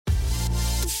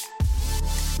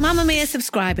Mamamia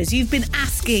subscribers, you've been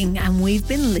asking and we've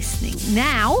been listening.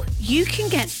 Now you can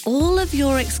get all of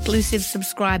your exclusive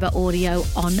subscriber audio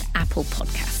on Apple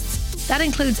Podcasts. That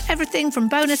includes everything from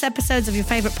bonus episodes of your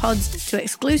favourite pods to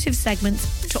exclusive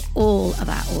segments to all of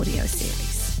our audio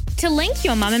series. To link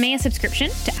your Mamamia subscription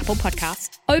to Apple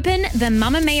Podcasts, open the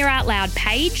Mamamia Out Loud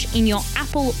page in your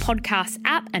Apple Podcasts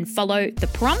app and follow the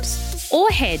prompts, or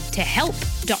head to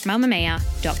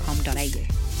help.mamamia.com.au.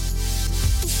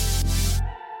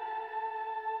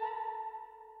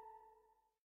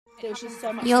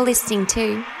 You're listening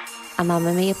to a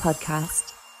Mamamia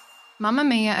podcast.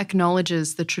 Mamamia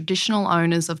acknowledges the traditional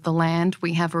owners of the land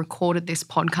we have recorded this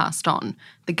podcast on,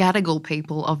 the Gadigal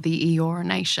people of the Eora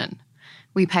Nation.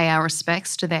 We pay our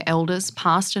respects to their elders,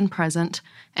 past and present,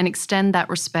 and extend that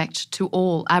respect to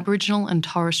all Aboriginal and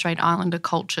Torres Strait Islander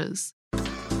cultures.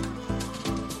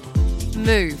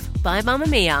 Move by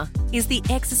Mamamia is the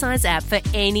exercise app for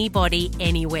anybody,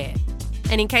 anywhere.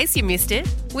 And in case you missed it,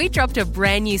 we dropped a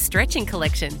brand new stretching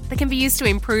collection that can be used to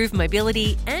improve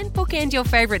mobility and bookend your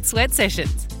favourite sweat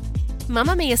sessions.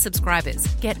 Mamamia subscribers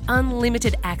get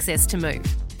unlimited access to Move,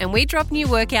 and we drop new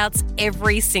workouts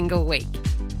every single week.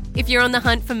 If you're on the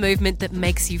hunt for movement that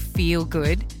makes you feel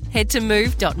good, head to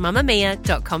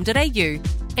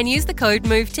move.mamamia.com.au and use the code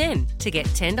MOVE10 to get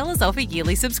 $10 off a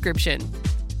yearly subscription.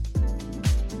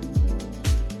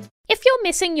 If you're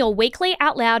missing your weekly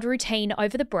Out Loud routine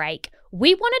over the break,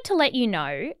 we wanted to let you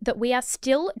know that we are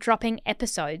still dropping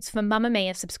episodes for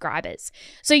Mamamia subscribers.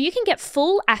 So you can get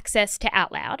full access to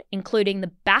Out Loud, including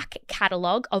the back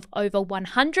catalogue of over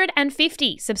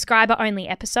 150 subscriber-only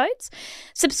episodes.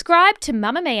 Subscribe to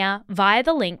Mamamia via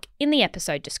the link in the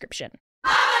episode description.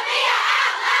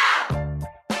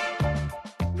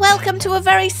 Welcome to a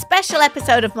very special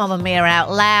episode of Mamamia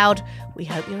Out Loud. We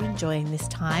hope you're enjoying this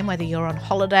time, whether you're on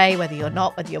holiday, whether you're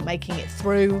not, whether you're making it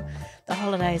through the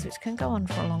holidays, which can go on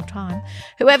for a long time.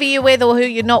 Whoever you're with or who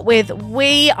you're not with,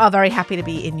 we are very happy to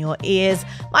be in your ears.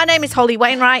 My name is Holly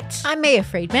Wainwright. I'm Mia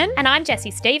Friedman. And I'm Jessie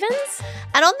Stevens.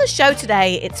 And on the show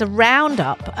today, it's a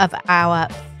roundup of our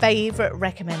favourite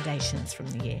recommendations from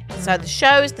the year. So the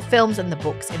shows, the films and the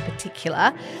books in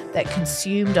particular that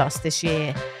consumed us this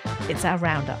year. It's our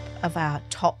roundup of our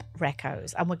top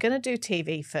recos. And we're going to do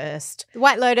TV first. The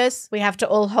White Lotus. We have to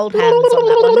all hold hands on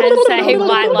that one. And say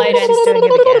White Lotus. She's doing it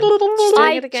again. She's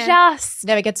doing it again.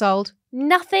 Never gets old.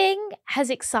 Nothing has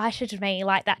excited me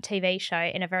like that TV show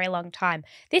in a very long time.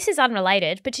 This is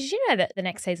unrelated, but did you know that the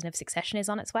next season of Succession is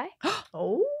on its way?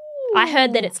 Oh. I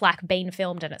heard that it's like been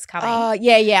filmed and it's coming. Oh,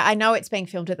 yeah. I know it's being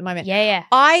filmed at the moment. Yeah.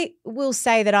 I will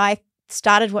say that I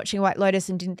started watching White Lotus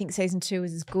and didn't think season 2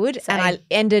 was as good. Same. And I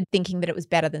ended thinking that it was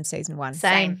better than season 1.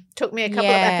 Same. Took me a couple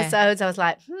of Yeah. episodes. I was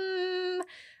like, I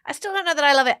still don't know that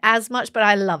I love it as much, but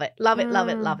I love it. Love it.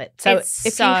 So It's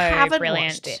if so you haven't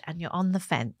brilliant. watched it and you're on the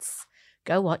fence,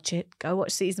 go watch it. Go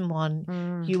watch season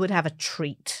 1. You would have a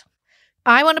treat.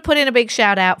 I want to put in a big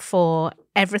shout out for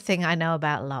Everything I Know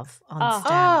About Love on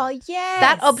Stan. Oh, yes.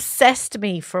 That obsessed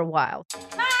me for a while.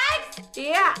 Max!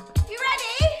 Yeah. You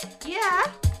ready? Yeah.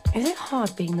 Is it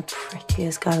hard being the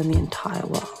prettiest girl in the entire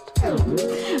world?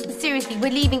 Seriously,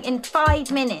 we're leaving in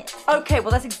 5 minutes. Okay,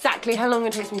 well, that's exactly how long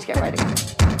it takes me to get ready.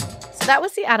 So that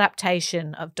was the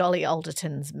adaptation of Dolly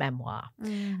Alderton's memoir.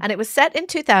 And it was set in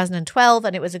 2012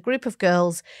 and it was a group of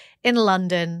girls in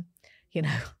London,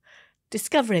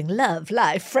 discovering love,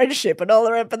 life, friendship and all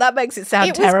the rest, but that makes it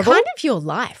sound terrible. It was kind of your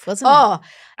life, wasn't it? Oh,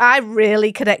 I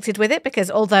really connected with it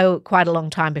because although quite a long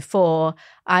time before,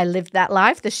 I lived that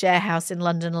life, the share house in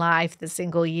London life, the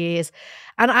single years.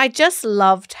 And I just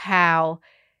loved how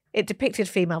it depicted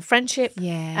female friendship.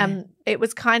 Yeah. It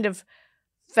was kind of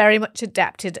very much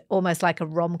adapted, almost like a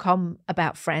rom-com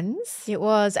about friends. It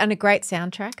was. And a great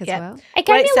soundtrack as well. It gave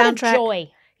Great me a lot of soundtrack.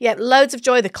 joy. Yeah, loads of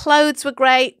joy. The clothes were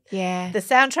great. Yeah. The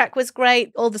soundtrack was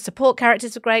great. All the support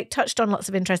characters were great. Touched on lots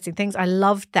of interesting things. I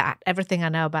loved that. Everything I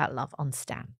Know About Love on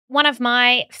Stan. One of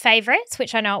my favourites,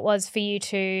 which I know it was for you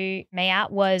too, Mia,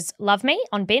 was Love Me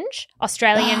on Binge,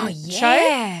 Australian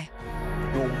show.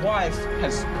 Your wife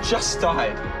has just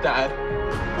died, Dad.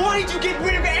 Why did you get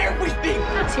rid of everything?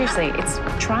 Seriously, it's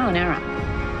trial and error.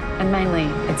 And mainly,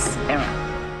 it's error.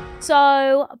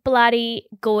 So bloody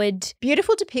good.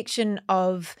 Beautiful depiction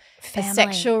of Family. a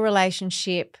sexual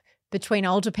relationship between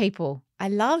older people. I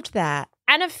loved that.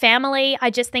 And a family.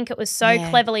 I just think it was so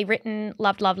cleverly written.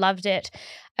 Loved it.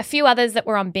 A few others that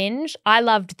were on Binge. I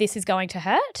loved This Is Going to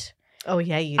Hurt. Oh,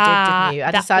 yeah, you did, didn't you?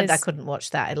 I decided I couldn't watch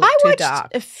that. It looked too dark. I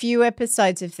watched a few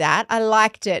episodes of that. I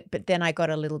liked it, but then I got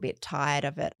a little bit tired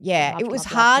of it. Yeah, it was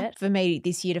hard for me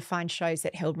this year to find shows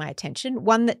that held my attention.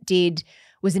 One that did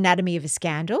was Anatomy of a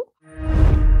Scandal.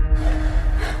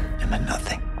 I'm a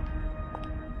nothing.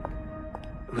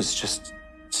 It was just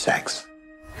sex.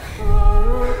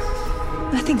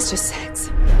 Nothing's just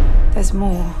sex. There's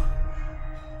more.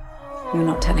 You're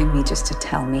not telling me just to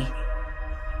tell me.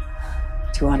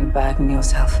 To unburden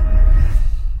yourself.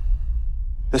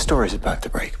 The story's about to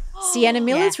break. Sienna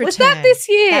Miller's return. Was that this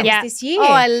year? That was this year. Oh,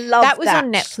 I love that. That was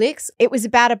on Netflix. It was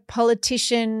about a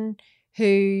politician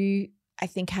who I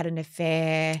think had an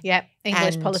affair. Yep,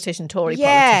 English and- politician, Tory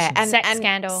Yeah, politician. Sex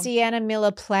scandal. Sienna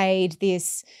Miller played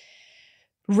this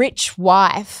rich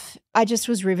wife. I just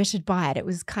was riveted by it. It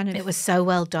was kind of. It was so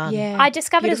well done. Yeah, I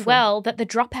discovered as beautiful. well that The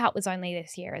Dropout was only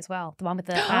this year as well. The one with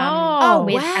the with wow.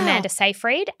 Amanda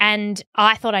Seyfried. And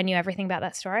I thought I knew everything about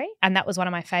that story. And that was one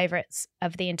of my favourites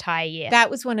of the entire year. That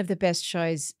was one of the best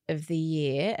shows of the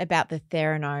year about the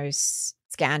Theranos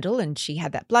scandal, and she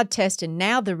had that blood test, and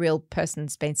now the real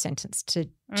person's been sentenced to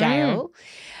jail.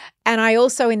 And I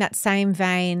also, in that same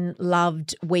vein,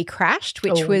 loved We Crashed,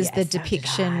 which was the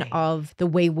depiction of the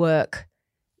WeWork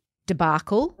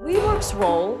debacle. WeWork's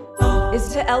role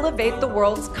is to elevate the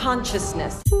world's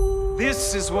consciousness.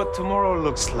 This is what tomorrow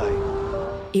looks like.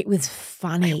 It was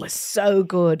funny. It was so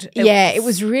good. It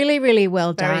was really, really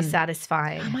well done. Very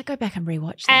satisfying. I might go back and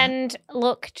rewatch that. And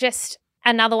look, just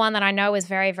another one that I know was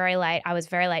very, very late. I was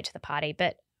very late to the party,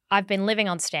 but I've been living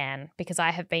on Stan because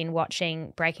I have been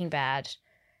watching Breaking Bad.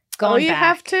 Gone you back,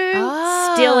 have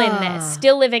to? Still in there,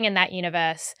 still living in that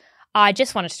universe. I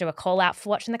just wanted to do a call out for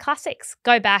watching the classics.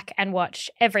 Go back and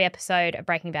watch every episode of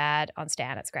Breaking Bad on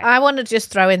Stan. It's great. I want to just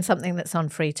throw in something that's on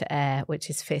free to air, which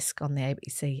is Fisk on the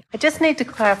ABC. I just need to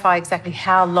clarify exactly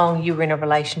how long you were in a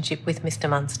relationship with Mr.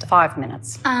 Munster. 5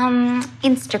 minutes.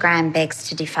 Instagram begs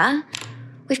to differ.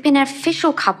 We've been an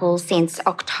official couple since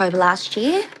October last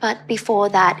year, but before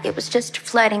that, it was just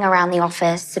flirting around the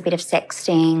office, a bit of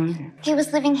sexting. He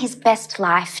was living his best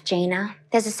life, Gina.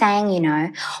 There's a saying, you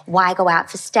know, why go out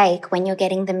for steak when you're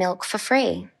getting the milk for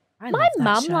free? My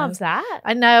mum loves that.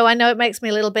 I know. It makes me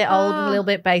a little bit old and a little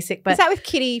bit basic. But is that with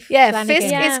Kitty Flanagan?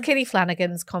 Flanagan? Fisk is Kitty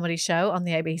Flanagan's comedy show on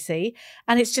the ABC.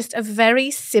 And it's just a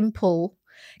very simple,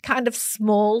 kind of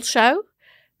small show.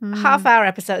 Half-hour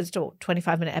episodes or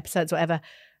 25-minute episodes, whatever.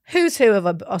 Who's who of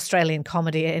Australian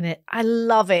comedy in it. I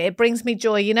love it. It brings me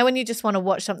joy. You know when you just want to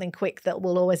watch something quick that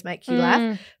will always make you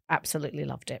laugh? Absolutely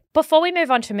loved it. Before we move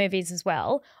on to movies as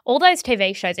well, all those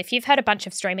TV shows, if you've had a bunch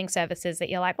of streaming services that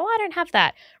you're like, well, I don't have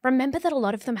that, remember that a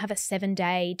lot of them have a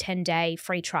 7-day, 10-day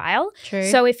free trial. True.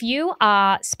 So if you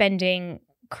are spending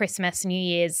Christmas, New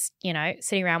Year's, you know,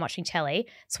 sitting around watching telly,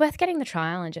 it's worth getting the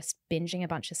trial and just binging a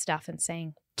bunch of stuff and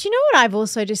seeing. Do you know what I've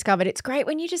also discovered? It's great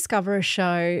when you discover a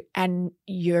show and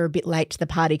you're a bit late to the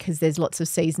party because there's lots of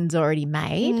seasons already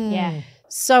made. Yeah.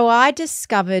 So I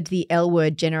discovered the L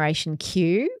Word Generation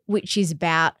Q, which is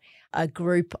about a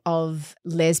group of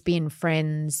lesbian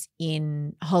friends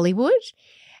in Hollywood.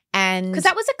 And because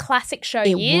that was a classic show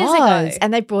it years was, ago.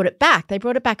 and they brought it back. They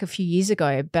brought it back a few years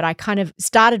ago, but I kind of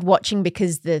started watching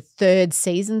because the third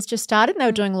season's just started and they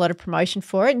were doing a lot of promotion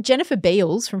for it. And Jennifer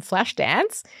Beals from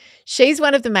Flashdance, she's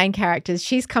one of the main characters.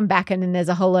 She's come back, and then there's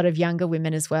a whole lot of younger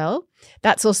women as well.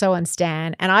 That's also on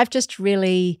Stan. And I've just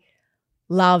really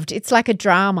loved, it's like a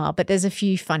drama, but there's a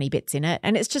few funny bits in it.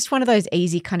 And it's just one of those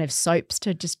easy kind of soaps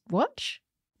to just watch.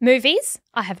 Movies,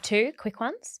 I have 2 quick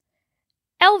ones.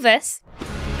 Elvis.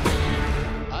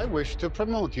 I wish to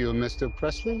promote you, Mr.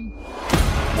 Presley.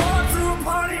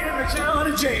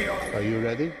 Are you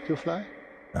ready to fly?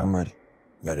 I'm ready.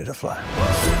 Ready to fly.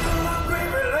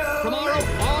 Tomorrow,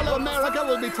 all of America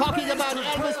will be talking about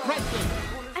Elvis Presley.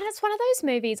 And it's one of those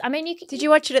movies. I mean, Did you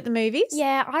watch it at the movies?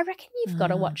 Yeah, I reckon you've got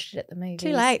to watch it at the movies.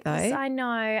 Too late, though. I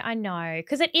know.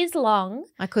 Because it is long.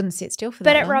 I couldn't sit still for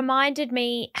But that it long. reminded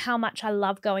me how much I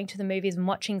love going to the movies and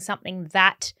watching something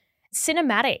that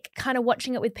cinematic, kind of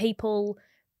watching it with people.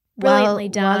 Brilliantly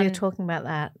done. While you're talking about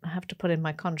that, I have to put in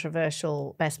my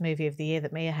controversial best movie of the year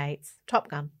that Mia hates, Top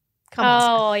Gun. Come on.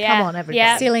 Oh, yeah. Come on, everybody.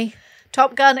 Yeah. Silly.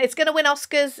 Top Gun, it's going to win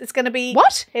Oscars. It's going to be...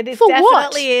 What? It is For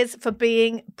definitely what? is for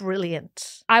being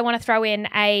brilliant. I want to throw in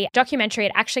a documentary.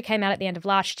 It actually came out at the end of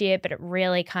last year, but it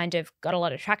really kind of got a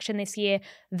lot of traction this year.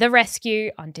 The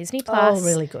Rescue on Disney+. Oh,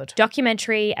 really good.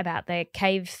 Documentary about the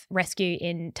cave rescue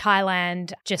in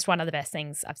Thailand. Just one of the best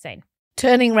things I've seen.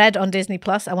 Turning Red on Disney+,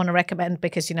 I want to recommend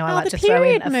because, you know, I like to throw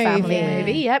in a family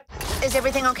movie. Yep. Is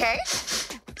everything okay?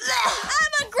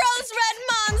 I'm a gross red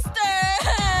monster!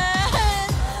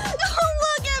 Don't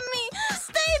look at me!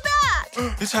 Stay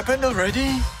back! This happened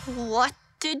already? What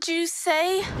did you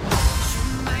say?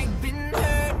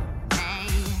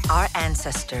 Our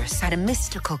ancestors had a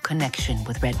mystical connection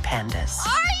with red pandas.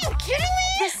 Are you kidding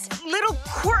me? This little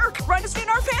quirk runs in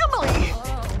our family!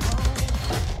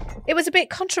 It was a bit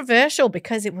controversial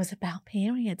because it was about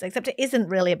periods, except it isn't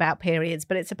really about periods,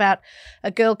 but it's about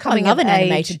a girl coming I love of an age.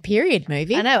 animated period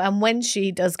movie. I know. And when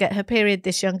she does get her period,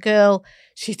 this young girl,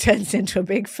 she turns into a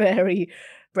big furry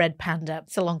bread panda.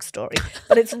 It's a long story,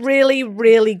 but it's really,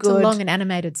 really good. It's a long and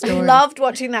animated story. Loved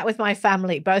watching that with my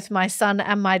family, both my son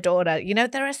and my daughter. You know,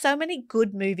 there are so many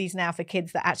good movies now for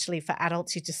kids that actually for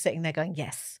adults, you're just sitting there going,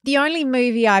 yes. The only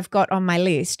movie I've got on my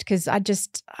list, because I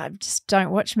just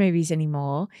don't watch movies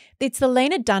anymore, it's the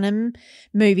Lena Dunham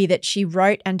movie that she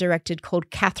wrote and directed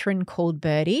called Catherine Called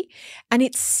Birdie. And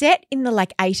it's set in the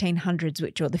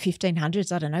 1800s, or the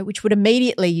 1500s, I don't know, which would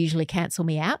immediately usually cancel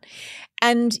me out.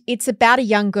 And it's about a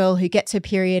young girl who gets her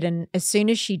period, and as soon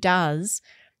as she does,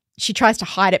 she tries to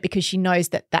hide it because she knows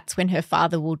that that's when her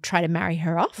father will try to marry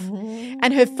her off.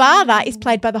 And her father is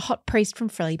played by the hot priest from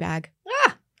Fleabag.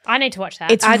 I need to watch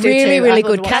that. It's really, really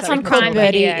good. That's on Called Prime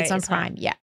Birdie. Video. It's on Prime.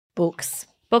 Yeah. Books.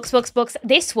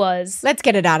 This was Let's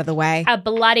get it out of the way. a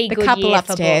bloody The good Couple year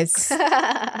Upstairs. for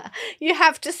books. You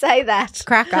have to say that.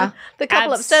 Cracker. The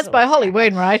Couple Upstairs by Holly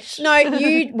Wainwright. No,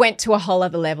 you went to a whole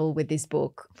other level with this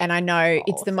book. And I know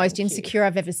it's the most insecure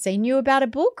I've ever seen you about a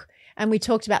book. And we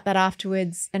talked about that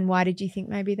afterwards. And why did you think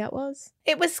maybe that was?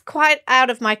 It was quite out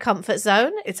of my comfort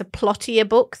zone. It's a plottier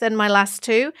book than my last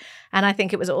two. And I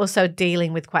think it was also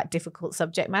dealing with quite difficult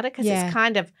subject matter because it's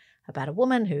kind of about a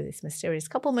woman who this mysterious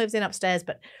couple moves in upstairs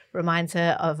but reminds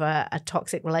her of a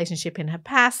toxic relationship in her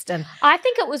past. And I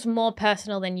think it was more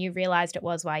personal than you realised it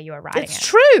was while you were writing it's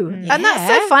true. And that's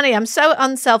so Yeah. funny. I'm so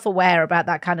unself-aware about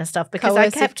that kind of stuff because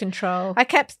Coercive control. I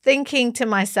kept thinking to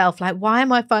myself, like, why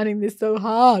am I finding this so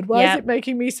hard? Why Yeah. is it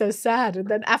making me so sad? And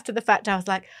then after the fact, I was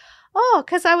like, oh,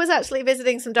 because I was actually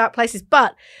visiting some dark places.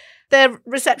 But the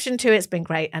reception to it's been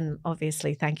great. And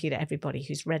obviously, thank you to everybody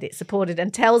who's read it, supported,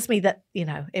 and tells me that, you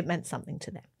know, it meant something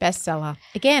to them. Bestseller.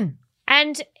 Again.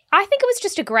 And I think it was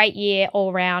just a great year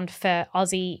all round for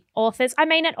Aussie authors. I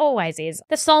mean, it always is.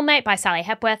 The Soulmate by Sally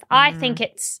Hepworth, I think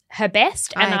it's her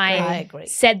best. And I agree.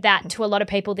 said that to a lot of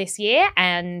people this year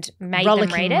and made them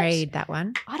read it. Read that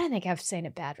one. I don't think I've seen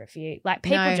a bad review. Like,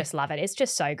 people No. just love it. It's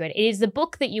just so good. It is the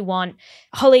book that you want.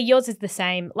 Holly, yours is the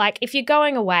same. Like, if you're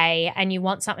going away and you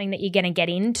want something that you're going to get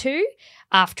into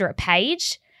after a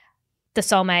page, The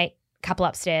Soulmate, Couple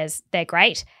Upstairs, they're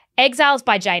great. Exiles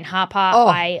by Jane Harper,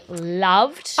 I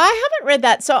loved. I haven't read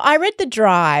that. So I read The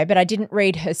Dry, but I didn't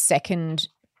read her second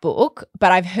book.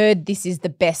 But I've heard this is the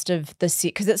best of the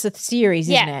because it's a series,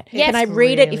 isn't it? Yes. Can I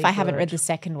read it if really I haven't good. read the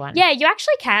second one? Yeah, you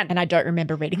actually can. And I don't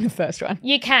remember reading the first one.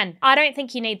 You can. I don't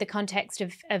think you need the context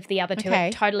of the other two. Okay.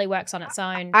 It totally works on its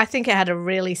own. I think it had a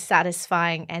really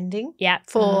satisfying ending. Yeah.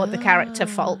 For the character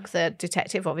Falk, the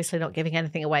detective, obviously not giving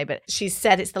anything away, but she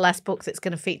said it's the last book that's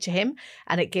going to feature him,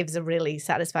 and it gives a really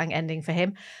satisfying ending for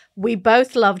him. We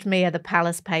both loved Mia, The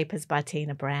Palace Papers by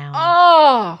Tina Brown.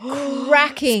 Oh,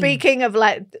 cracking. Speaking of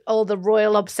like all the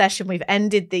royal obsession we've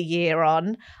ended the year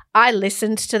on, I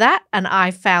listened to that and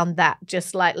I found that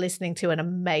just like listening to an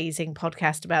amazing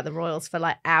podcast about the royals for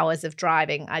like hours of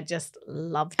driving. I just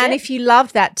loved it. And if you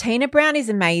love that, Tina Brown is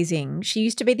amazing. She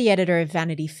used to be the editor of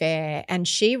Vanity Fair, and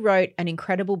she wrote an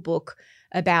incredible book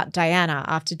about Diana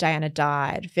after Diana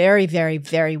died. Very, very,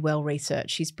 very well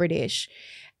researched. She's British.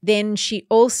 Then she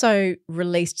also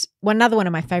released another one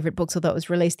of my favourite books, although it was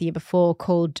released the year before,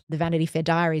 called The Vanity Fair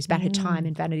Diaries, about her time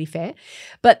in Vanity Fair.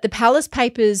 But The Palace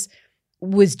Papers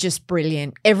was just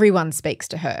brilliant. Everyone speaks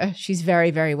to her. She's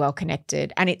very, very well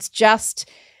connected. And it's just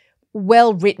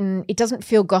well written. It doesn't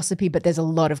feel gossipy, but there's a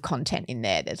lot of content in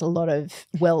there. There's a lot of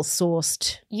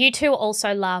well-sourced. You two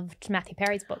also loved Matthew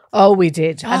Perry's book. Oh, we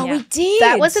did. Oh, we did.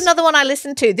 That was another one I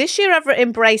listened to. This year I've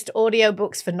embraced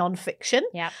audiobooks for nonfiction.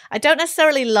 Yeah. I don't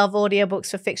necessarily love audiobooks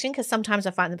for fiction because sometimes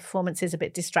I find the performances a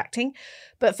bit distracting.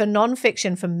 But for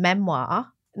nonfiction, for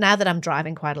memoir, now that I'm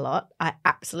driving quite a lot, I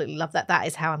absolutely love that. That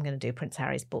is how I'm going to do Prince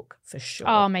Harry's book for sure.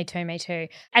 Oh, me too, me too.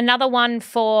 Another one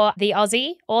for the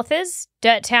Aussie authors,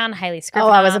 Dirt Town, Hayley Scrivener.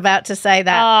 Oh, I was about to say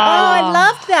that. Oh, I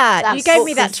loved that. That You gave book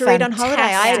me that was to read on holiday.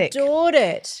 I fantastic. adored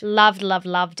it.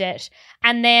 Loved it.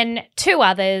 And then two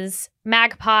others,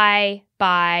 Magpie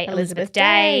by Elizabeth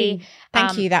Day.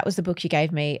 Thank you. That was the book you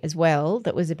gave me as well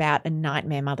that was about a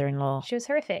nightmare mother-in-law. She was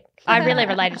horrific. I really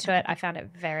related to it. I found it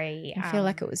very... I feel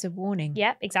like it was a warning.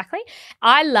 Yeah, exactly.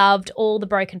 I loved All the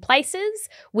Broken Places,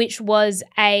 which was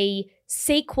a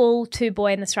sequel to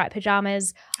Boy in the Striped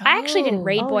Pajamas. I actually didn't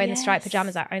read Boy in the Striped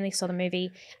Pajamas. I only saw the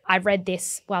movie. I read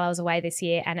this while I was away this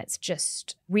year, and it's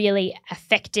just really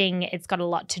affecting. It's got a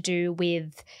lot to do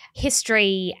with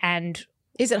history and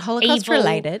Is it Holocaust evil.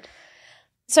 related?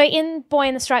 So in Boy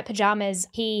in the Striped Pajamas,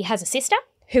 he has a sister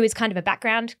who is kind of a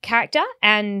background character,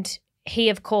 and he,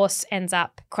 of course, ends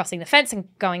up crossing the fence and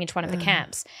going into one of the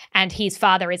camps. And his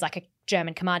father is like a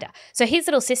German commander. So his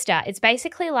little sister, it's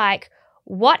basically like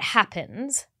what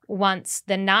happens once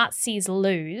the Nazis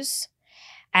lose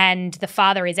and the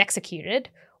father is executed,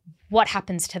 what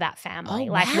happens to that family?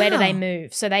 Where do they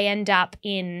move? So they end up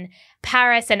in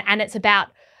Paris and it's about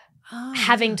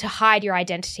having to hide your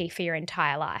identity for your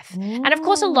entire life. Ooh. And, of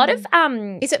course, a lot of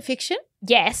is it fiction?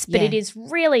 Yes, but it is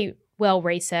really well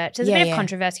researched. There's a bit of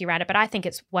controversy around it, but I think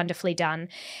it's wonderfully done.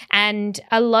 And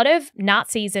a lot of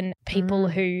Nazis and people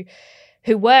who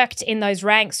worked in those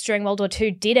ranks during World War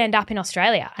II did end up in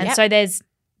Australia. And so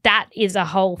that is a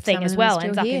whole thing Some as of them well. are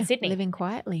Ends still up in here, Sydney. living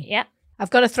quietly. Yeah. I've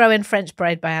got to throw in French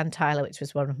Braid by Anne Tyler, which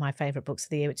was one of my favourite books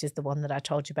of the year, which is the one that I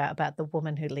told you about the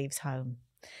woman who leaves home,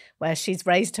 where she's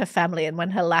raised her family, and when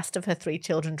her last of her 3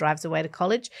 children drives away to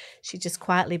college, she just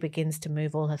quietly begins to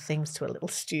move all her things to a little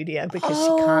studio because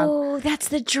she can't that's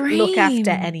the dream. look after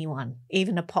anyone,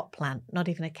 even a pot plant, not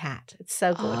even a cat. It's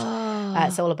so good.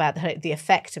 It's all about the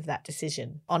effect of that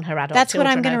decision on her adult That's children.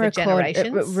 What I'm going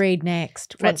to read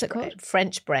next. What's it called?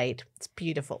 French Braid. It's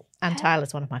beautiful. Anne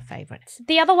Tyler's one of my favourites.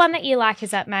 The other one that you like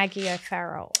is that Maggie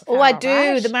O'Farrell. I do.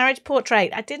 Right? The Marriage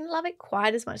Portrait. I didn't love it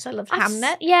quite as much as I loved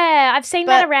Hamnet. I've seen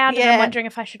that around and I'm wondering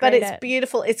if I should read it. But it's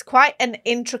beautiful. It's quite an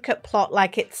intricate plot.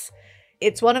 Like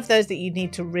it's one of those that you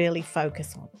need to really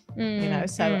focus on, you know.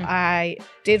 So I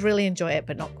did really enjoy it,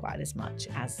 but not quite as much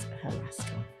as her last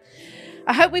one.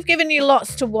 I hope we've given you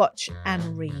lots to watch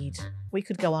and read. We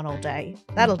could go on all day.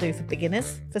 That'll do for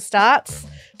beginners, for starts.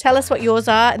 Tell us what yours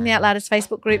are in the Outlouders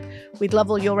Facebook group. We'd love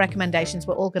all your recommendations.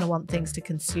 We're all going to want things to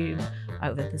consume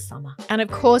over the summer. And of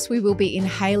course, we will be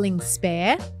inhaling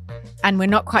Spare. And we're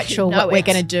not quite sure what we're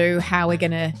going to do, how we're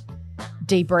going to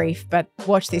debrief, but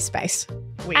watch this space.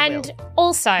 And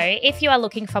also, if you are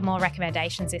looking for more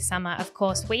recommendations this summer, of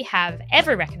course, we have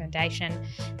every recommendation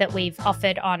that we've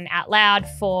offered on Out Loud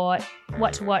for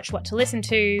what to watch, what to listen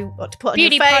to, what to put on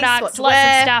beauty your face, products, what to lots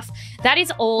wear. of stuff. That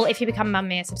is all. If you become a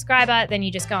Mamamia subscriber, then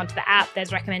you just go onto the app,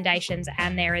 there's recommendations,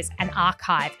 and there is an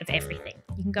archive of everything.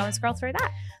 You can go and scroll through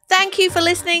that. Thank you for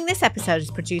listening. This episode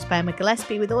is produced by Emma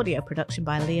Gillespie with audio production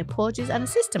by Leah Porges and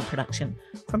assistant production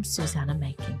from Susanna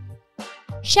Making.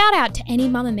 Shout out to any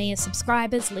Mamamia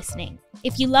subscribers listening.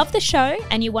 If you love the show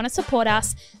and you want to support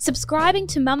us, subscribing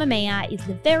to Mamamia is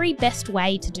the very best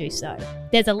way to do so.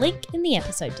 There's a link in the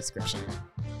episode description.